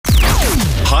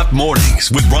Hot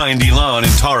Mornings with Brian DeLon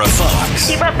and Tara Fox.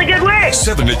 Keep up the good work.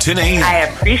 7 to 10 a.m. I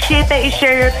appreciate that you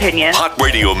share your opinion. Hot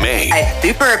Radio Maine. I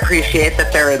super appreciate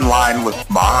that they're in line with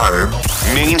mine.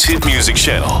 Maine's hit music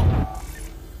channel.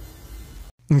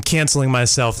 I'm canceling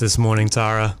myself this morning,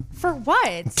 Tara. For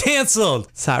what? Canceled!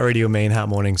 It's Hot Radio Maine, Hot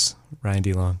Mornings. Ryan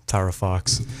DeLon, Tara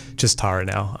Fox. Just Tara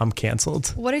now. I'm canceled.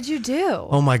 What did you do?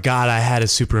 Oh my God, I had a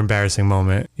super embarrassing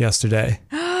moment yesterday.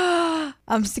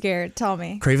 I'm scared. Tell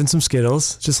me. Craving some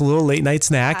Skittles, just a little late night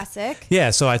snack. Classic. Yeah,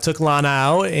 so I took Lana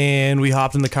out and we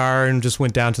hopped in the car and just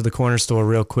went down to the corner store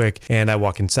real quick. And I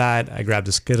walk inside, I grab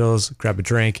the Skittles, grab a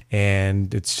drink,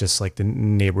 and it's just like the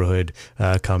neighborhood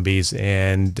Cumbies.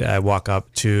 And I walk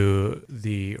up to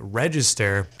the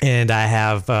register and I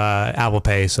have Apple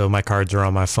Pay, so my cards are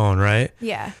on my phone, right?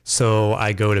 Yeah. So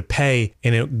I go to pay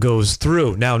and it goes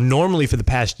through. Now, normally for the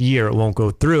past year, it won't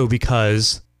go through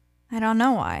because I don't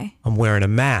know why. I'm wearing a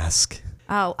mask.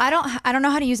 Oh, I don't know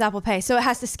how to use Apple Pay, so it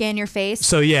has to scan your face.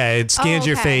 So yeah, it scans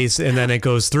your face and then it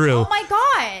goes through. Oh my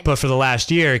God. But for the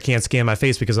last year, it can't scan my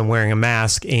face because I'm wearing a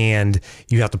mask and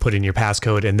you have to put in your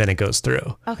passcode and then it goes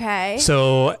through. Okay.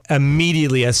 So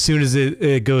immediately, as soon as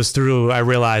it goes through, I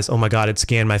realize, oh my God, it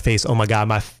scanned my face. Oh my God,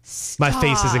 my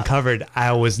face isn't covered.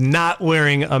 I was not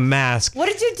wearing a mask. What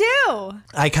did you do?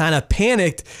 I kind of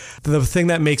panicked. The thing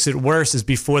that makes it worse is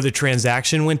before the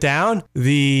transaction went down,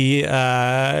 the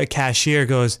cashier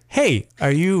goes, "Hey,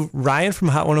 are you Ryan from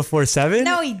Hot 104.7?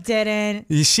 No, he didn't.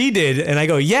 She did. And I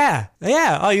go, yeah.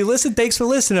 Oh, you listen? Thanks for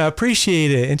listening. I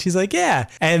appreciate it. And she's like, yeah.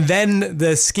 And then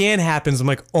the scan happens. I'm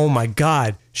like, oh my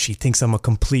God, she thinks I'm a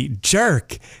complete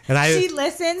jerk. And She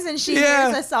listens and she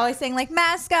hears us always saying like,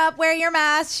 mask up, wear your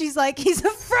mask. She's like, he's a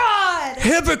fraud.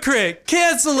 Hypocrite,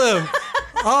 cancel him.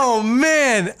 Oh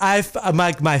man,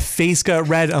 my face got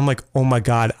red. I'm like, oh my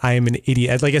God, I am an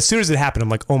idiot. Like as soon as it happened, I'm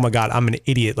like, oh my God, I'm an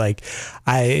idiot. Like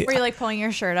Were you like pulling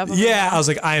your shirt up? Yeah, I was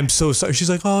like, I am so sorry. She's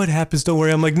like, oh, it happens. Don't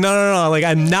worry. I'm like, no. Like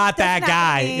I'm not that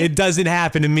guy. It doesn't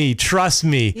happen to me. Trust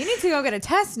me. You need to go get a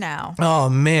test now. Oh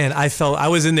man, I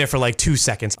was in there for like 2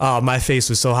 seconds. Oh, my face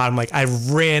was so hot. I'm like, I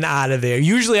ran out of there.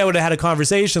 Usually I would have had a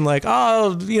conversation like,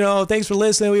 oh, thanks for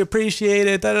listening. We appreciate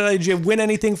it. Did you win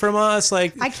anything from us?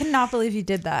 Like, I cannot believe you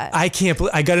did that. I can't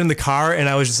believe I got in the car and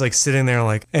I was just like sitting there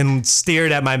like and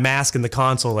stared at my mask in the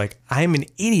console like I'm an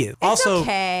idiot. It's also,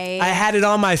 okay. I had it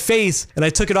on my face and I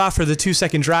took it off for the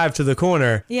 2-second drive to the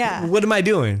corner. Yeah. What am I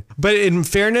doing? But in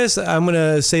fairness, I'm going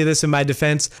to say this in my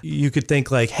defense. You could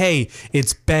think like, hey,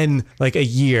 it's been like a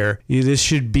year. This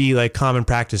should be like common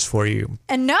practice for you.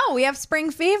 And no, we have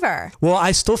spring fever. Well,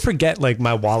 I still forget like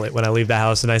my wallet when I leave the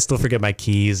house and I still forget my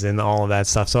keys and all of that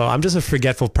stuff. So I'm just a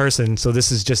forgetful person. So this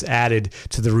is just added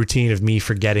to the routine of me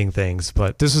forgetting things.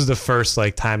 But this was the first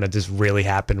like time that this really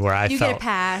happened where You get a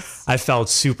pass. I felt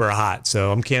super hot.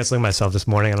 So I'm canceling myself this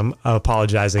morning and I'm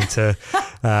apologizing to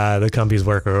the Cumbies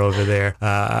worker over there.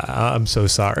 I'm so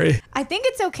sorry. I think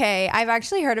it's okay. I've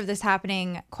actually heard of this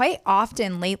happening quite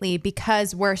often lately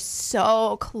because we're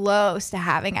so close to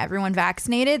having everyone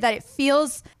vaccinated that it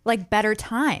feels like better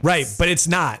times. Right, but it's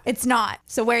not. It's not.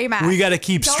 So wear your mask. We got to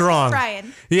keep Don't strong.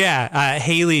 Brian. Yeah,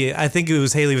 Haley, I think it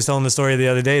was Haley was telling the story the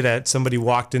other day that somebody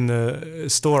walked in the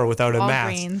store without a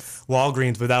mask.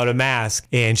 Walgreens without a mask,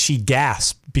 and she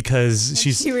gasped because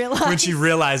when she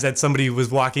realized that somebody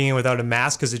was walking in without a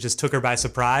mask because it just took her by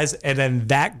surprise, and then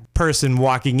that person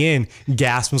walking in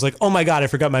gasped and was like, "Oh my God, I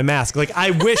forgot my mask!" Like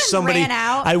I wish somebody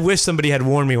had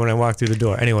warned me when I walked through the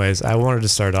door. Anyways, I wanted to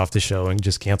start off the show and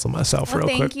just cancel myself real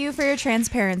quick. Thank you for your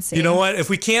transparency. You know what? If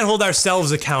we can't hold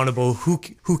ourselves accountable, who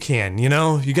can? You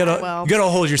gotta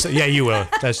hold yourself. Yeah, you will.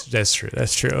 That's true.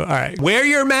 That's true. All right, wear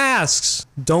your masks.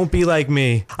 Don't be like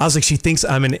me. I was like, she thinks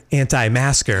I'm an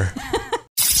anti-masker.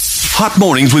 Hot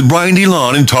Mornings with Brian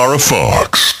DeLon and Tara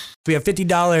Fox. We have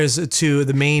 $50 to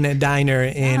the Maine Diner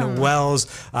in Wells.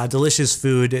 Delicious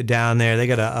food down there. They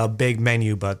got a big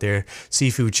menu, but their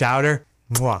seafood chowder,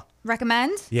 mwah.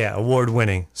 Recommend? Yeah,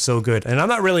 award-winning. So good. And I'm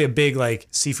not really a big like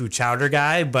seafood chowder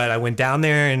guy, but I went down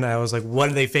there and I was like, what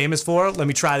are they famous for? Let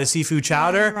me try the seafood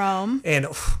chowder. Rome. And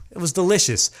it was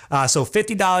delicious. So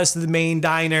 $50 to the Maine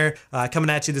Diner.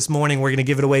 Coming at you this morning. We're going to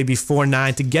give it away before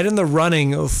 9. To get in the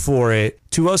running for it,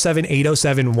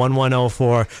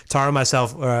 207-807-1104. Tara and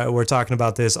myself, we're talking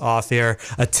about this off air.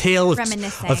 A tale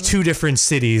of two different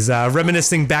cities.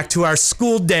 Reminiscing back to our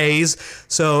school days.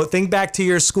 So think back to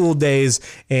your school days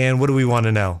and what do we want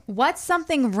to know? What's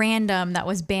something random that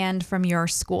was banned from your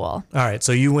school? All right.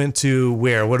 So you went to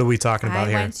where? What are we talking about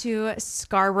here? I went to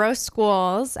Scarborough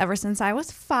schools ever since I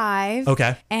was 5. 5.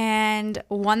 Okay. And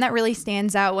one that really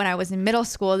stands out when I was in middle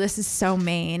school, this is so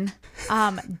Maine.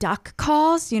 Duck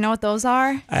calls. Do you know what those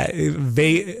are?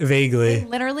 Vaguely. They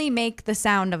literally make the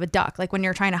sound of a duck, like when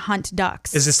you're trying to hunt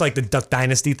ducks. Is this like the Duck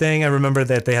Dynasty thing? I remember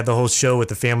that they had the whole show with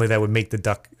the family that would make the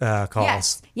duck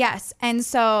calls. Yes. And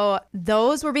so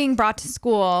those were being brought to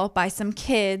school by some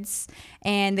kids,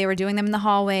 and they were doing them in the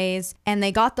hallways, and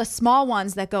they got the small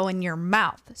ones that go in your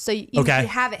mouth. So you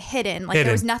have it hidden. Like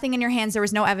there was nothing in your hands. There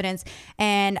was no evidence.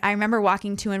 And I remember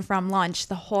walking to and from lunch,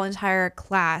 the whole entire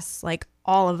class, like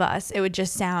all of us, it would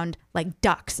just sound like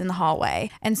ducks in the hallway.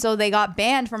 And so they got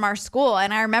banned from our school.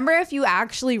 And I remember if you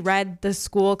actually read the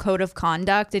school code of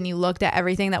conduct and you looked at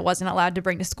everything that wasn't allowed to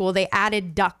bring to school, they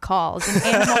added duck calls and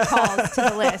animal calls to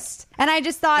the list. And I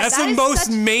just thought that's the most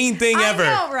Maine thing ever.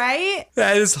 I know, right?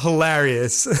 That is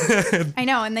hilarious. I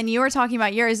know. And then you were talking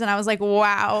about yours, and I was like,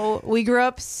 wow, we grew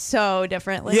up so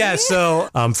differently. Yeah. So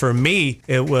for me,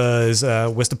 it was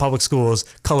Worcester Public Schools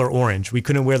color orange. We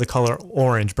couldn't wear the color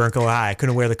orange. Burnco High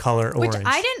couldn't wear the color orange. Which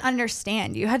I didn't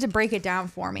understand. You had to break it down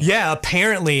for me. Yeah,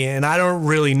 apparently, and I don't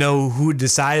really know who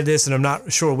decided this, and I'm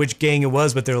not sure which gang it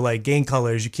was, but they're like, gang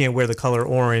colors, you can't wear the color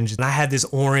orange. And I had this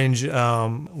orange,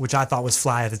 which I thought was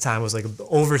fly at the time. It was like an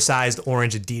oversized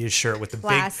orange Adidas shirt with the big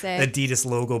Adidas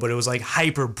logo, but it was like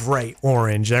hyper bright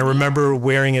orange. And I remember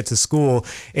wearing it to school.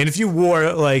 And if you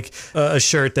wore like a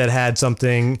shirt that had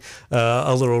something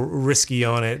a little risky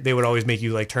on it, they would always make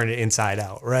you like turn it inside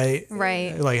out, right?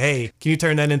 Right. Like, hey, can you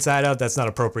turn that inside out? That's not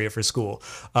appropriate for school.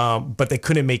 But they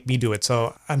couldn't make me do it.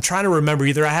 So I'm trying to remember,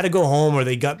 either I had to go home or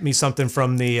they got me something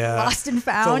from the Lost and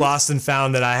Found. The Lost and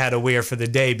Found that I had to wear for the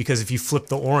day, because if you flip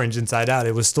the orange inside out,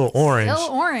 it was still orange.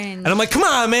 Still orange. And I'm like, come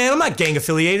on, man, I'm not gang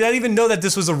affiliated. I didn't even know that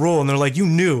this was a rule. And they're like, you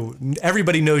knew.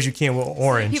 Everybody knows you can't wear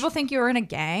orange. People think you were in a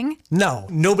gang? No,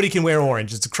 nobody can wear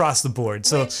orange. It's across the board.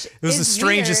 So it was the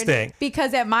strangest thing.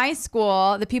 Because at my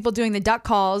school, the people doing the duck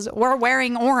calls were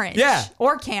wearing orange. Yeah.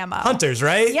 Or camo. Hunters,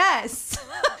 right? Yes.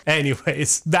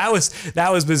 Anyways, that was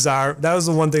bizarre. That was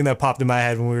the one thing that popped in my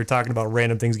head when we were talking about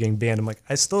random things getting banned. I'm like,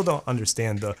 I still don't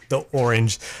understand the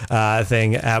orange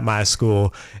thing at my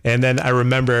school. And then I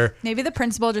remember maybe the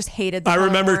principal just hated the I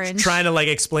remember orange. trying to like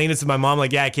explain it to my mom,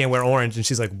 like, yeah, I can't wear orange. And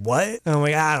she's like, what? And I'm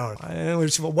like, I don't know.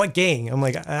 She's like, what gang? I'm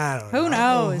like, I don't know. Who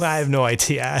knows? I have no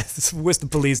idea. It's with the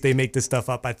police, they make this stuff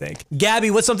up, I think. Gabby,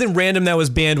 what's something random that was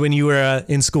banned when you were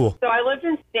in school? So I lived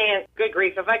in good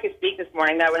grief, if I could speak this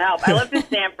morning, that would help. I lived in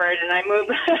Stanford, and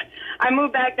I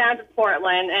moved back down to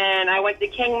Portland, and I went to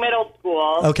King Middle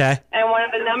School. Okay. And one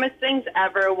of the dumbest things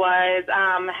ever was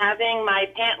having my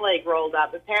pant leg rolled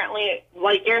up. Apparently,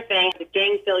 like you're saying, the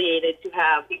gang affiliated to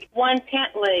have one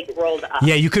pant leg rolled up.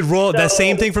 Yeah, you could roll that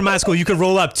same thing from my school. You could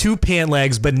roll up 2 pant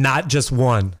legs, but not just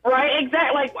one. Right, exactly.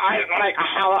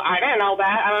 I didn't know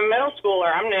that. I'm a middle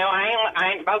schooler. I'm new.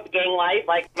 I ain't about the gang life.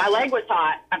 Like, my leg was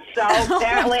hot. So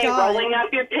apparently rolling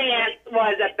up your pants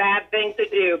was a bad thing to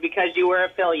do because you were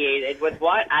affiliated with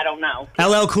what? I don't know.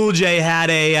 LL Cool J had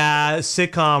a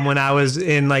sitcom when I was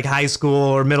in like high school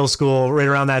or middle school, right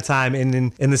around that time. And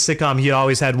in the sitcom, he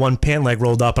always had one pant leg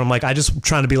rolled up. And I'm like, I just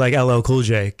trying to be like LL Cool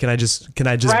J. Can I just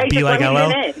right, be like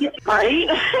LL? Right?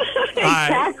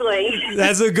 Exactly. Right.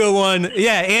 That's a good one.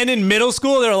 Yeah, and in middle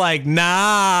school, they're like,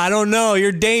 nah, I don't know.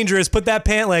 You're dangerous. Put that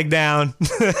pant leg down.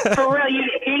 For real,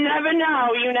 you never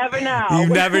know. You never know. You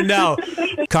never know.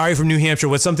 Kari from New Hampshire,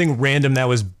 what's something random that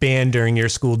was banned during your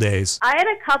school days? I had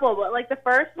a couple, but like the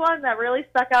first one that really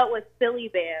stuck out was silly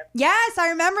bands. Yes, I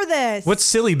remember this. What's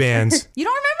silly bands? You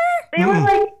don't remember? They were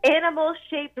like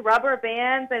animal-shaped rubber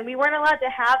bands, and we weren't allowed to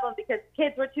have them because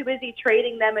kids were too busy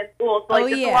trading them in school. So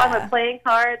like along with playing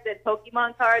cards and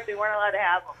Pokemon cards, we weren't allowed to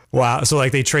have them. Wow, so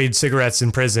like they trade cigarettes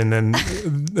in prison, and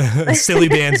silly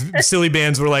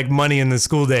bands were like money in the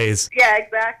school days. Yeah,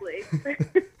 exactly.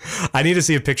 I need to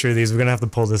see a picture of these. We're gonna have to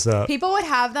pull this up. People would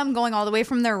have them going all the way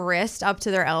from their wrist up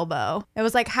to their elbow. It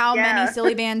was like, how many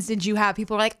silly bands did you have?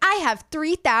 People were like, I have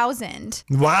 3,000.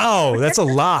 Wow, that's a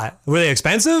lot. Were they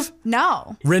expensive?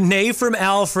 No. Renee from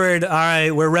Alfred. All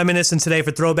right, we're reminiscing today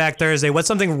for Throwback Thursday. What's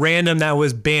something random that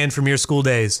was banned from your school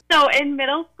days? So in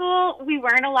middle school, we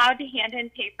weren't allowed to hand in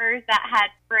papers that had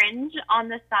fringe on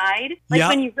the side. Like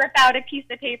when you rip out a piece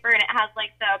of paper and it has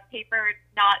like the paper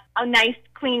not a nice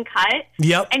clean cut.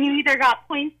 Yep. And you either got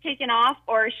points taken off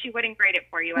or she wouldn't grade it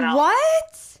for you at all.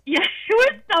 What? Yeah, she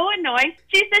was so annoying.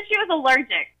 She said she was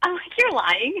allergic. I'm like, you're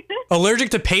lying.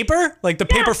 Allergic to paper? Like the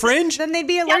paper fringe? Then they'd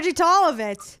be allergic to all of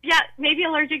it. Yeah, maybe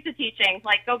allergic to teaching.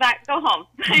 Like, go home.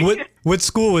 What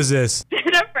school was this?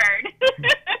 Biddeford.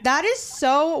 That is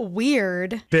so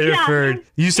weird. Biddeford. Yeah,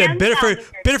 you said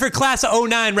Biddeford class of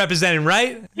 09 representing,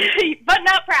 right? But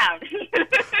not proud.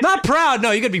 Not proud.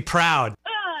 No, you gotta be proud.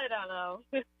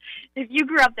 you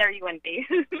grew up there, you wouldn't be.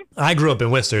 I grew up in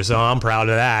Worcester, so I'm proud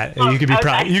of that. You could be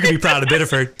proud. You could be proud of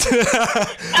Biddeford.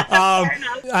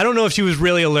 I don't know if she was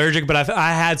really allergic, but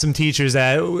I had some teachers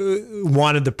that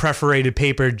wanted the perforated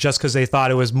paper just because they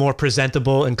thought it was more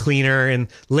presentable and cleaner. And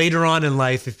later on in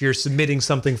life, if you're submitting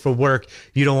something for work,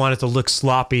 you don't want it to look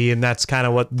sloppy, and that's kind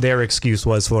of what their excuse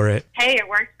was for it. Hey, it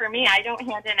works for me. I don't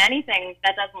hand in anything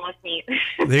that doesn't look neat.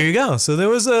 There you go. So there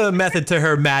was a method to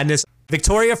her madness.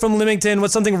 Victoria from Leamington,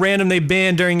 what's something random they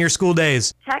banned during your school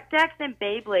days? Tech decks and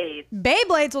Beyblades.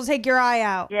 Beyblades will take your eye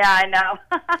out. Yeah, I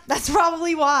know. That's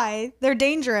probably why. They're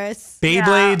dangerous.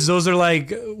 Beyblades, those are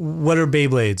like, what are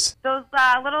Beyblades? Those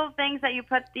little things that you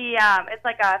put it's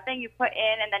like a thing you put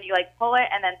in and then you like pull it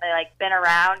and then they like spin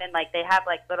around and like they have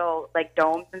like little like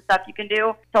domes and stuff you can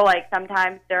do. So like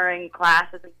sometimes during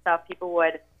classes and stuff, people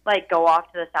would like go off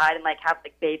to the side and like have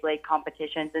like Beyblade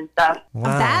competitions and stuff. Wow.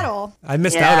 A battle. I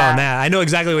missed out on that. I know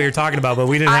exactly what you're talking about, but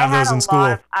we didn't have those in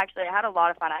school. Actually, I had a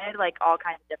lot of fun. I had like all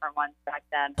kinds of different ones back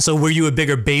then. So were you a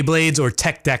bigger Beyblades or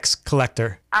Tech Decks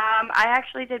collector? I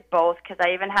actually did both because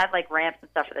I even had like ramps and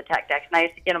stuff for the Tech Decks, and I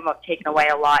used to get them taken away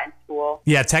a lot in school.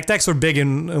 Yeah, Tech Decks were big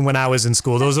when I was in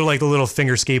school. Those are like the little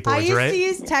finger skateboards, right? I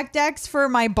used to use Tech Decks for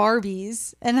my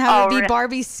Barbies and have it be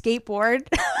Barbie's skateboard.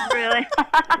 Really?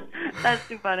 That's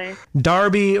too funny.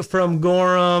 Darby from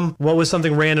Gorham, what was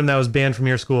something random that was banned from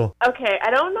your school? Okay, I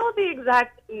don't know the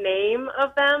exact name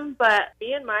of them, but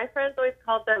me and my friends always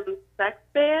called them sex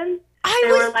bands.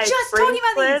 They were like just talking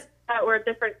about these that were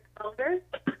different colors.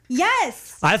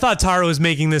 Yes. I thought Tara was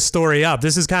making this story up.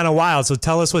 This is kind of wild, so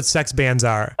tell us what sex bands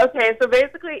are. Okay, so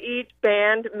basically each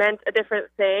band meant a different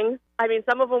thing. I mean,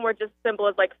 some of them were just simple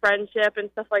as like friendship and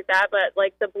stuff like that, but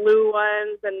like the blue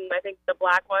ones and I think the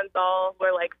black ones all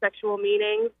were like sexual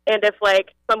meanings. And if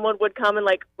like someone would come and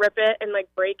like rip it and like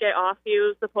break it off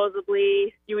you,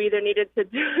 supposedly you either needed to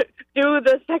do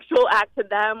the sexual act to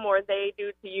them or they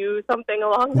do to you, something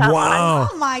along that line.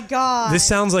 Oh my God. This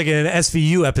sounds like an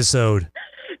SVU episode.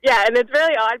 Yeah, and it's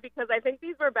really odd because I think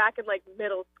these were back in like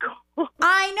middle school.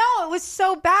 I know, it was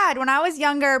so bad. When I was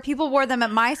younger, people wore them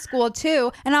at my school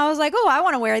too. And I was like, oh, I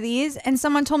want to wear these. And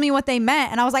someone told me what they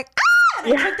meant. And I was like, ah!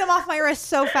 And I took them off my wrist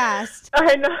so fast.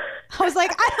 I know. I was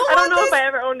like, I don't know if I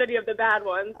ever owned any of the bad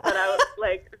ones, but I was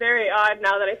like very odd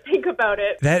now that I think about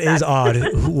it. That is odd.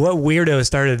 What weirdo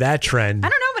started that trend? I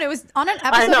don't know, but it was on an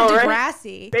episode of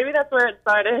Degrassi. Right? Maybe that's where it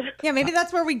started. Yeah, maybe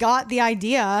that's where we got the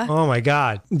idea. Oh my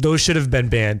God. Those should have been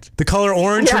banned. The color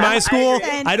orange from my school,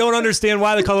 I don't understand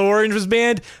why the color orange was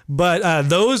banned, but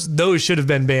those should have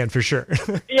been banned for sure.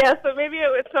 Yeah, so maybe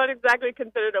it's not exactly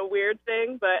considered a weird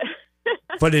thing, but...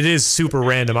 But it is super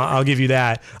random. I'll give you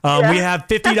that. We have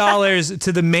 $50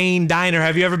 to the Maine Diner.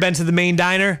 Have you ever been to the Maine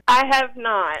Diner? I have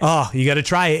not. Oh, you got to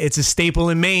try it. It's a staple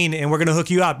in Maine, and we're going to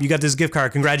hook you up. You got this gift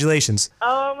card. Congratulations.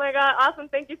 Oh, my God. Awesome.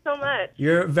 Thank you so much.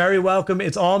 You're very welcome.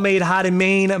 It's all made hot in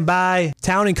Maine by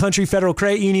Town and Country Federal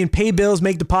Credit Union. Pay bills,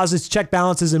 make deposits, check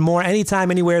balances, and more anytime,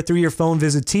 anywhere through your phone.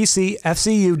 Visit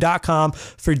tcfcu.com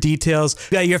for details.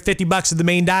 You got your $50 at the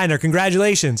Maine Diner.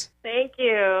 Congratulations. Thank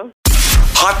you.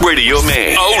 Hot Radio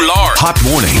Man. Oh, Lord. Hot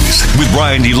Mornings with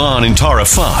Brian DeLon and Tara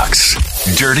Fox.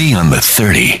 Dirty on the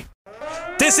 30.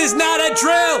 This is not a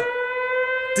drill.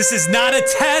 This is not a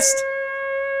test.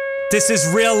 This is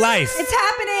real life. It's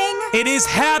happening. It is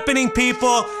happening,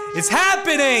 people. It's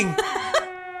happening.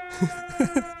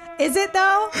 Is it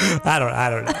though? I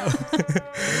don't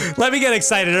know. Let me get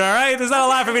excited, all right? There's not a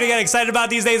lot for me to get excited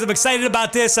about these days. I'm excited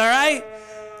about this, all right?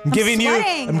 I'm giving you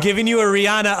a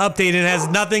Rihanna update. It has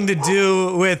nothing to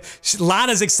do with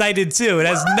Lana's excited too. It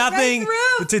has nothing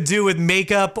to do with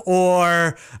makeup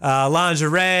or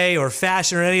lingerie or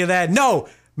fashion or any of that. No.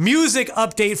 Music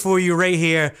update for you right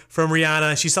here from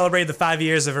Rihanna. She celebrated the 5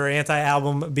 years of her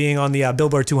anti-album being on the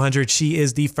Billboard 200. She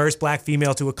is the first black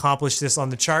female to accomplish this on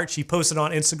the chart. She posted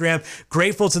on Instagram,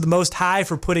 "Grateful to the Most High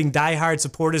for putting diehard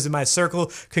supporters in my circle.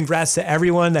 Congrats to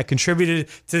everyone that contributed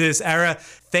to this era.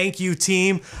 Thank you,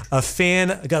 team." A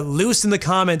fan got loose in the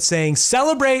comments saying,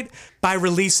 "Celebrate by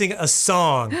releasing a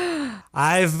song."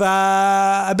 I've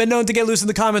been known to get loose in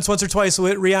the comments once or twice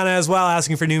with Rihanna as well,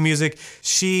 asking for new music.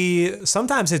 She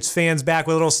sometimes hits fans back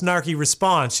with a little snarky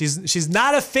response. She's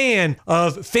not a fan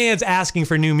of fans asking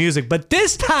for new music, but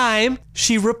this time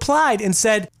she replied and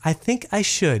said, "I think I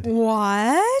should."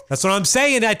 What? That's what I'm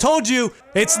saying. I told you,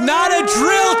 it's not a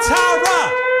drill,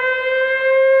 Tara.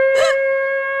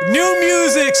 New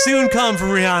music soon come from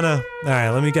Rihanna. All right,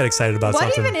 let me get excited about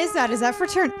something. What even is that? Is that for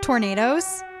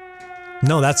tornadoes?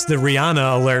 No, that's the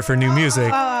Rihanna alert for new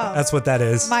music. Oh. That's what that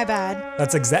is. My bad.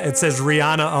 That's exact. It says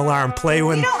Rihanna alarm. Play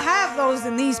when. We don't have have those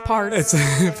in these parts.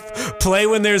 Play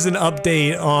when there's an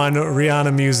update on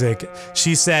Rihanna music.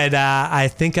 She said, I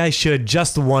think I should.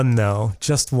 Just one, though.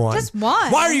 Just one. Just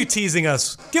one? Why are you teasing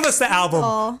us? Give us the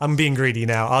album. I'm being greedy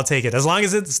now. I'll take it. As long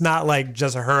as it's not like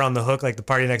just her on the hook, like the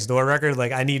Party Next Door record.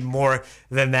 Like, I need more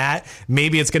than that.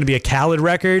 Maybe it's going to be a Khaled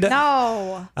record.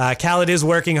 No. Khaled is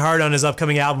working hard on his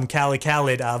upcoming album,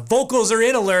 Khaled. Vocals are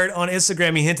in alert. On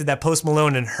Instagram, he hinted that Post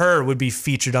Malone and Her would be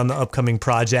featured on the upcoming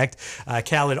project.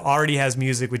 Khaled already has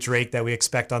music with Drake that we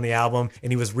expect on the album,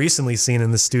 and he was recently seen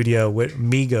in the studio with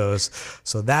Migos,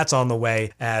 so that's on the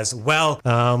way as well.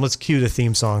 Let's cue the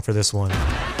theme song for this one. Do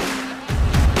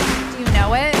you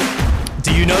know it?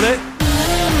 Do you know that?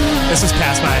 This is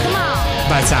past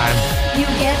my time. You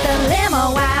get the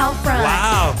limo out front.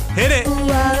 Wow, hit it.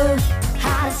 Whoa.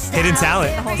 Hidden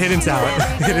talent. Hidden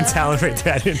talent right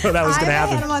there. I didn't know that was going to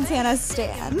happen. Hannah Montana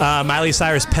stan. Miley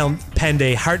Cyrus penned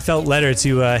a heartfelt letter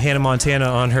to Hannah Montana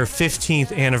on her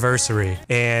 15th anniversary.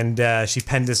 And she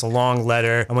penned this long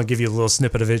letter. I'm going to give you a little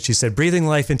snippet of it. She said, breathing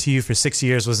life into you for 6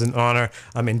 years was an honor.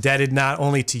 I'm indebted not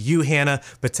only to you, Hannah,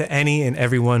 but to any and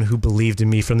everyone who believed in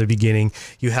me from the beginning.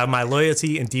 You have my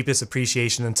loyalty and deepest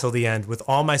appreciation until the end. With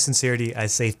all my sincerity, I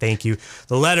say thank you.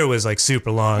 The letter was like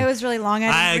super long. It was really long.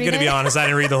 I'm going to be honest, I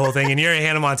didn't read the whole thing. And you're a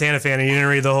Hannah Montana fan and you didn't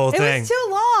read the whole thing. It was too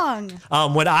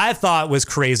long. What I thought was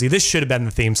crazy, this should have been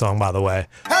the theme song, by the way.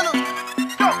 Hannah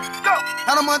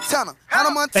Montana,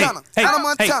 Hannah Montana, Hannah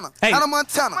Montana, Hannah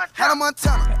Montana, Hannah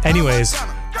Montana. Anyways,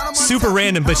 super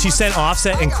random, but she sent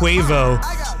Offset and Quavo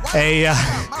a...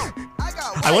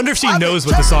 I wonder if she knows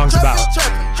what the song's about.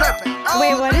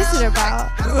 Wait, what is it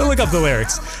about? Look up the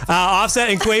lyrics. Offset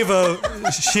and Quavo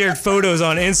shared photos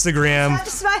on Instagram.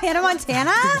 Just about Hannah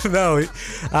Montana?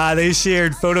 No, they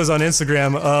shared photos on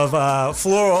Instagram of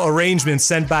floral arrangements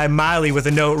sent by Miley with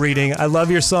a note reading, I love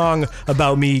your song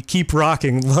about me. Keep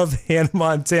rocking. Love, Hannah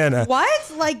Montana.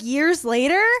 What? Like years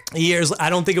later? Years. I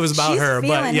don't think it was about her,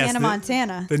 but yes, Hannah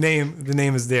Montana. The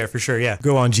name is there for sure. Yeah,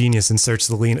 go on Genius and search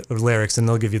the lyrics, and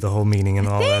they'll give you the whole meaning and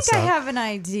all that I stuff. think I have an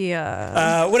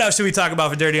idea. What else should we talk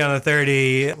about for Dirty on the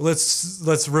 30?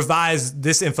 Let's revise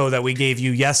this info that we gave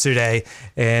you yesterday,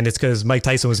 and it's because Mike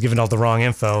Tyson was giving out the wrong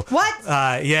info. What?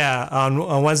 Yeah,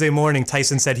 on Wednesday morning,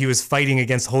 Tyson said he was fighting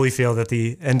against Holyfield at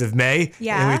the end of May.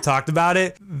 Yeah. And we talked about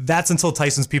it. That's until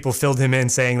Tyson's people filled him in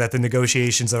saying that the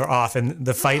negotiations are off and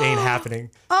the fight ain't happening.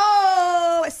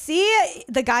 Oh, see?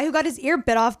 The guy who got his ear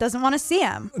bit off doesn't want to see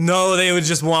him. No, they would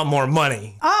just want more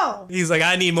money. Oh. He's like,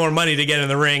 I need more money to get in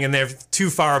the ring, and they're too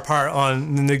far apart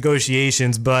on the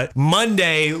negotiations. But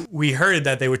Monday, we heard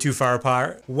that they were too far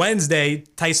apart. Wednesday,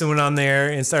 Tyson went on there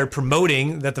and started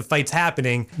promoting that the fight's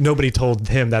happening. Nobody told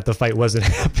him that the fight wasn't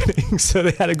happening, so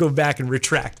they had to go back and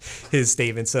retract his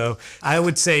statement. So I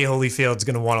would say Holyfield's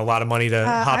going to want a lot of money to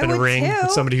hop in a ring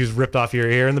with somebody who's ripped off your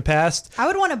ear in the past. I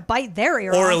would want to bite their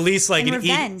ear or off. At least like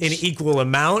an equal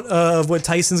amount of what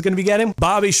Tyson's going to be getting.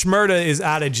 Bobby Shmurda is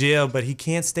out of jail, but he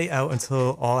can't stay out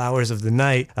until all hours of the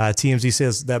night. TMZ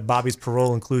says that Bobby's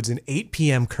parole includes an 8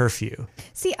 p.m. curfew.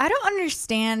 See, I don't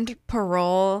understand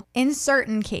parole in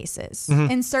certain cases.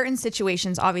 Mm-hmm. In certain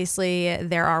situations, obviously,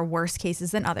 there are worse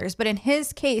cases than others. But in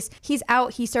his case, he's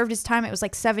out. He served his time. It was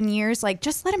like 7 years. Like,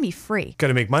 just let him be free. Got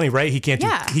to make money, right? He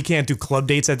can't do club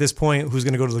dates at this point. Who's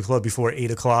going to go to the club before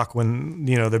 8 o'clock when,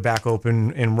 you know, they're back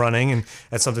open and running? And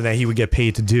that's something that he would get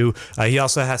paid to do. He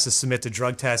also has to submit to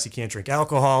drug tests. He can't drink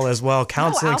alcohol as well.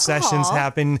 Counseling sessions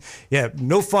happen. Yeah,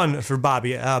 no fun for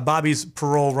Bobby. Bobby's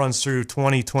parole runs through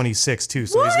 2026 too,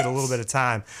 so he's got a little bit of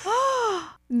time.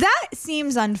 That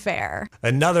seems unfair.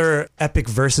 Another epic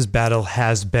versus battle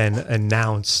has been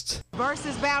announced.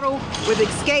 Versus battle with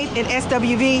Escape and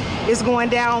SWV is going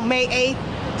down May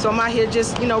 8th. So I'm out here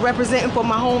just, representing for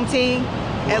my home team,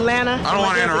 Atlanta. I don't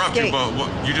want to interrupt you,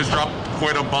 but you just dropped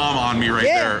quite a bomb on me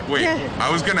there. Wait, I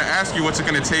was going to ask you what's it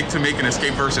going to take to make an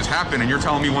Escape versus happen, and you're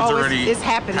telling me one's already it's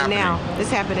happening now.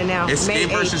 It's happening now. Escape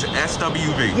versus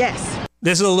SWV. Yes.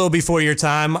 This is a little before your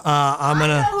time. I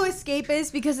know who Escape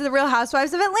is because of the Real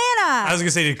Housewives of Atlanta. I was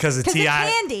gonna say because of T.I.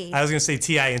 Candy. I was gonna say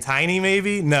T.I. and Tiny,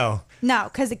 maybe. No,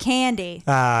 because of Candy.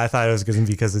 I thought it was gonna be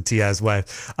because of T.I.'s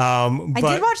wife. I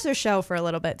did watch their show for a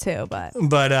little bit too,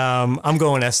 but I'm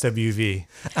going SWV.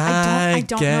 I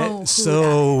don't know who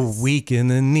so weak in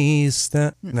the knees.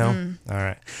 No, all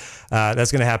right.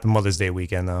 That's going to happen Mother's Day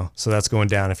weekend, though. So that's going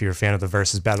down if you're a fan of the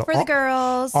Versus Battle. For the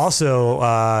girls. Also,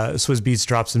 Swizz Beatz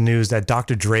dropped some news that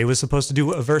Dr. Dre was supposed to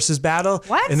do a Versus Battle.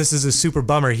 What? And this is a super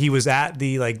bummer. He was at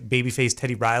the Babyface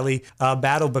Teddy Riley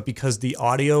battle, but because the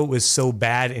audio was so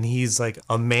bad and he's he's like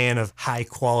a man of high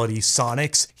quality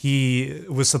sonics. He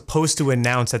was supposed to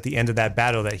announce at the end of that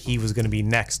battle that he was going to be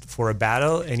next for a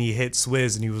battle, and he hit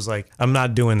Swizz and he was like, I'm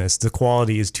not doing this. The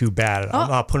quality is too bad. I'm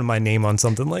not putting my name on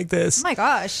something like this. Oh my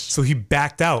gosh. So he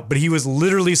backed out, but he was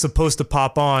literally supposed to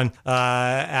pop on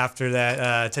after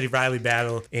that Teddy Riley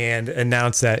battle and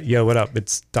announce that, yo, what up?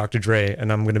 It's Dr. Dre,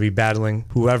 and I'm going to be battling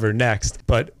whoever next,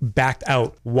 but backed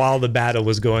out while the battle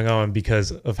was going on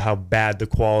because of how bad the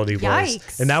quality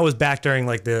was. And that was back during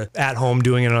like the at home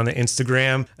doing it on the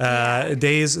Instagram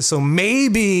days. So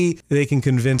maybe they can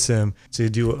convince him to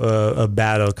do a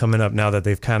battle coming up now that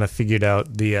they've kind of figured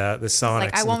out the sonics.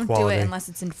 Like, I won't do it unless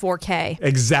it's in 4K.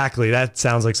 Exactly. That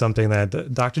sounds like something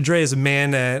that Dr. Dre is a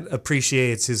man that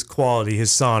appreciates his quality,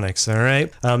 his sonics. All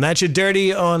right. That's your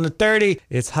Dirty on the 30.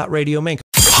 It's Hot Radio Maine.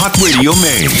 Hot Radio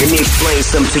Maine. Let me explain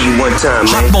something to you one time,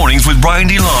 man. Hot mornings with Brian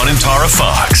DeLon and Tara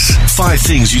Fox. 5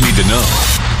 things you need to know.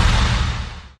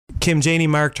 Kim Janey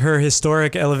marked her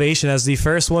historic elevation as the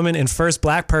first woman and first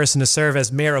black person to serve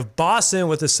as mayor of Boston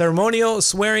with a ceremonial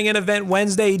swearing-in event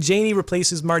Wednesday. Janey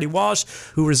replaces Marty Walsh,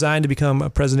 who resigned to become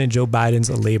President Joe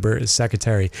Biden's labor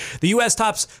secretary. The U.S.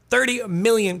 tops 30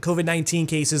 million COVID-19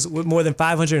 cases with more than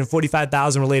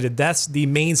 545,000 related deaths. The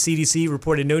Maine CDC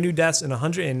reported no new deaths and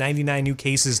 199 new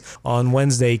cases on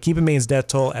Wednesday, keeping Maine's death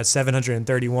toll at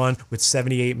 731, with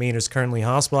 78 Mainers currently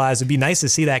hospitalized. It'd be nice to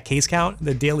see that case count,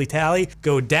 the daily tally,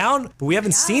 go down. But we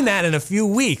haven't seen that in a few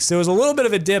weeks. There was a little bit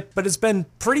of a dip, but it's been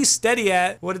pretty steady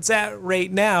at what it's at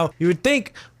right now. You would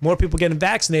think more people getting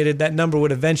vaccinated, that number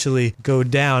would eventually go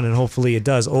down, and hopefully it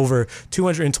does. Over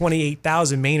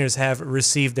 228,000 Mainers have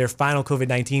received their final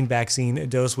COVID-19 vaccine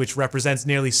dose, which represents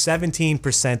nearly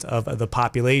 17% of the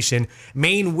population.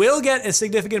 Maine will get a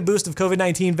significant boost of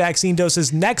COVID-19 vaccine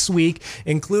doses next week,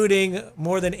 including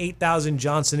more than 8,000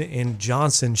 Johnson &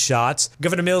 Johnson shots.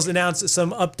 Governor Mills announced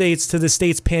some updates to the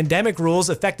state's pandemic rules.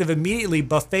 Effective immediately,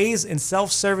 buffets and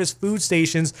self-service food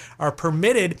stations are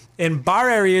permitted, and bar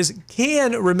areas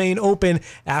can remain open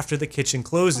after the kitchen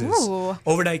closes. Ooh.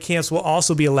 Overnight camps will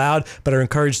also be allowed, but are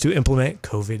encouraged to implement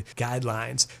COVID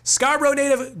guidelines. Scarborough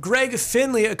native Greg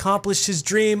Finley accomplished his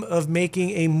dream of making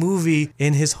a movie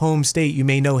in his home state. You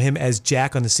may know him as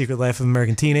Jack on The Secret Life of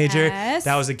American Teenager. Yes.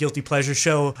 That was a guilty pleasure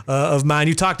show of mine.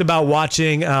 You talked about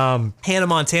watching Hannah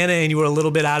Montana, and you were a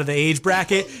little bit out of the age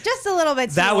bracket. Just a little bit.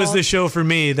 That was the show for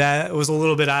me. That was a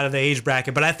little bit out of the age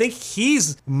bracket, but I think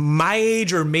he's my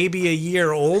age or maybe a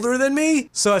year older than me.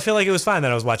 So I feel like it was fine that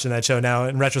I was watching that show now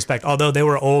in retrospect, although they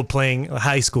were old playing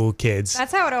high school kids.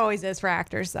 That's how it always is for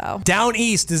actors, though. Down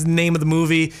East is the name of the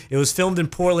movie. It was filmed in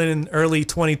Portland in early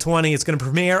 2020. It's going to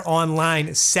premiere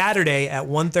online Saturday at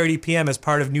 1:30 p.m. as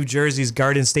part of New Jersey's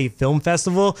Garden State Film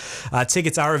Festival.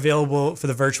 Tickets are available for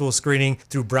the virtual screening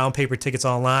through Brown Paper Tickets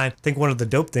Online. I think one of the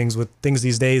dope things with things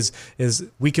these days is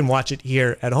we can watch it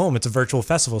here at home. It's a virtual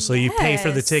festival, so you pay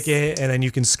for the ticket and then you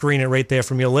can screen it right there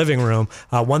from your living room.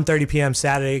 1:30 p.m.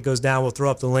 Saturday it goes down. We'll throw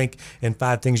up the link in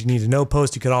 5 Things You Need to Know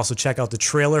post. You could also check out the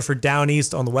trailer for Down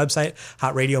East on the website,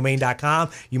 hotradiomaine.com.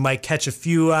 You might catch a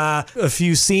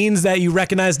few scenes that you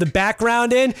recognize the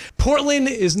background in. Portland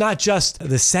is not just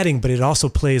the setting, but it also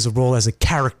plays a role as a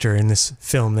character in this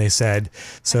film, they said.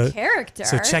 So a character?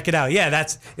 So check it out. Yeah,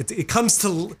 it comes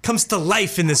to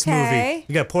life in this movie.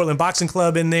 You got Portland Boxing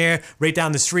Club in there, right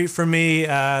down the street from me.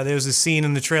 There's a scene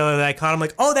in the trailer that I caught. I'm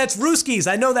like, oh, that's Rooski's.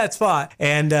 I know that spot.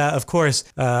 And of course,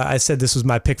 I said this was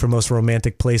my pick for most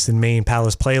romantic place in Maine,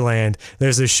 Palace Playland.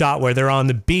 There's a shot where they're on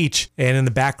the beach, and in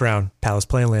the background, Palace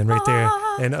Playland right there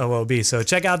in OLB. So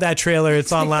check out that trailer.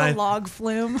 It's online. The log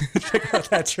flume. Check out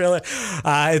that trailer.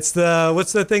 It's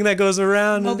what's the thing that goes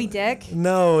around? Moby Dick?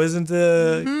 No, isn't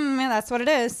the... Yeah, that's what it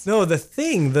is. No,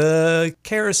 the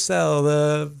carousel,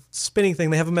 the spinning thing.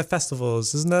 They have them at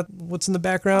festivals. Isn't that what's in the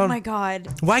background? Oh my God.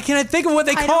 Why can't I think of what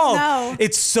they call? I don't know.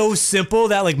 It's so simple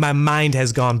that like my mind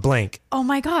has gone blank. Oh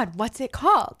my God. What's it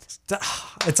called?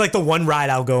 It's like the one ride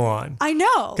I'll go on. I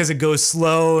know. Because it goes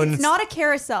slow. And it's not a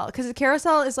carousel, because the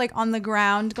carousel is like on the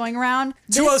ground going around.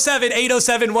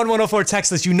 207-807-1104.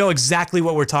 Text us. You know exactly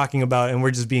what we're talking about, and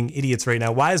we're just being idiots right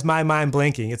now. Why is my mind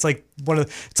blanking? It's like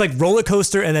it's like roller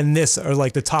coaster and then this are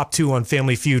like the top 2 on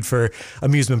Family Feud for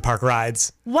amusement park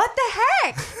rides. What the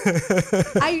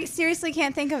heck? I seriously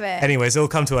can't think of it. Anyways, it'll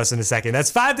come to us in a second.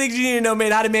 That's 5 Things You Need to Know,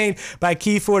 made out of Maine by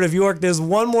Key Ford of York. There's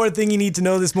one more thing you need to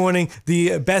know this morning.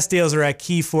 The best deals are at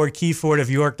Key Ford,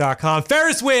 keyfordofyork.com.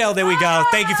 Ferris wheel, there we go.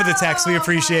 Thank you for the text. We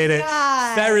appreciate it.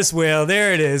 God. Ferris wheel,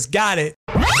 there it is. Got it.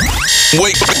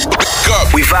 Wake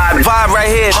up. We vibe right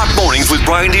here. Hot mornings with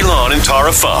Brian DeLon and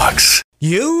Tara Fox.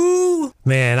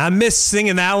 Man, I miss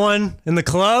singing that one in the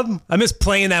club. I miss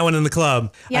playing that one in the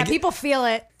club. Yeah, people feel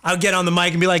it. I would get on the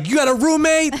mic and be like, you got a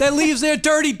roommate that leaves their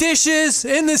dirty dishes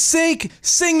in the sink?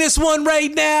 Sing this one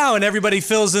right now. And everybody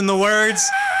fills in the words.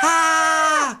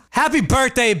 Happy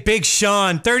birthday, Big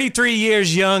Sean. 33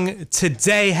 years young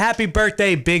today. Happy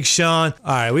birthday, Big Sean.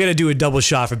 All right, we got to do a double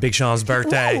shot for Big Sean's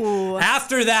birthday. Ooh.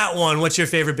 After that one, what's your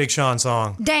favorite Big Sean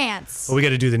song? Dance. Well, we got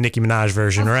to do the Nicki Minaj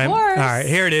version, right? Of course. All right,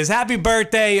 here it is. Happy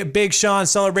birthday, Big Sean,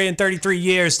 celebrating 33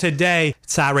 years today.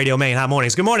 It's Hot Radio Maine. Hot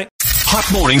Mornings. Good morning.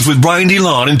 Hot Mornings with Brian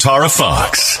DeLon and Tara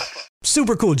Fox.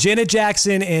 Super cool. Janet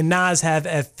Jackson and Nas have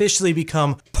officially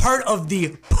become part of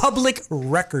the public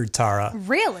record, Tara.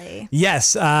 Really?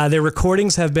 Yes. Their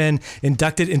recordings have been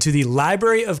inducted into the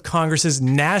Library of Congress's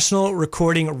National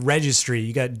Recording Registry.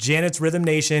 You got Janet's Rhythm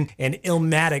Nation and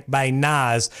Illmatic by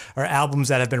Nas are albums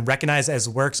that have been recognized as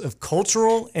works of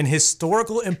cultural and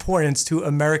historical importance to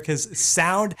America's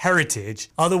sound heritage.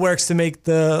 Other works to make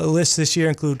the list this year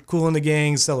include Kool and the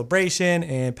Gang's Celebration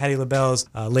and Patti LaBelle's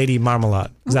Lady Marmalade.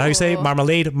 Is that how you say it?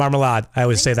 Marmalade? Marmalade. I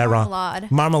always say that wrong.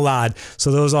 Marmalade. So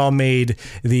those all made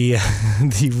the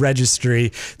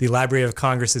registry, the Library of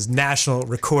Congress's National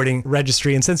Recording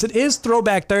Registry. And since it is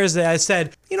Throwback Thursday, I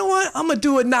said, you know what? I'm going to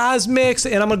do a Nas mix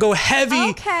and I'm going to go heavy.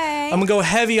 Okay. I'm going to go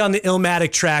heavy on the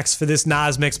Illmatic tracks for this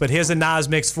Nas mix, but here's a Nas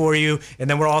mix for you. And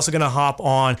then we're also going to hop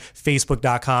on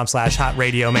Facebook.com/Hot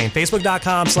Radio Maine.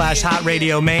 Facebook.com/Hot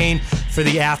Radio Maine for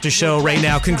the after show right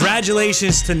now.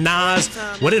 Congratulations to Nas.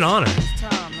 What an honor.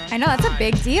 I know, that's a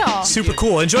big deal. Super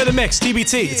cool. Enjoy the mix.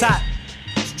 TBT. It's hot.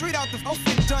 Straight out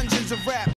the dungeons of rap.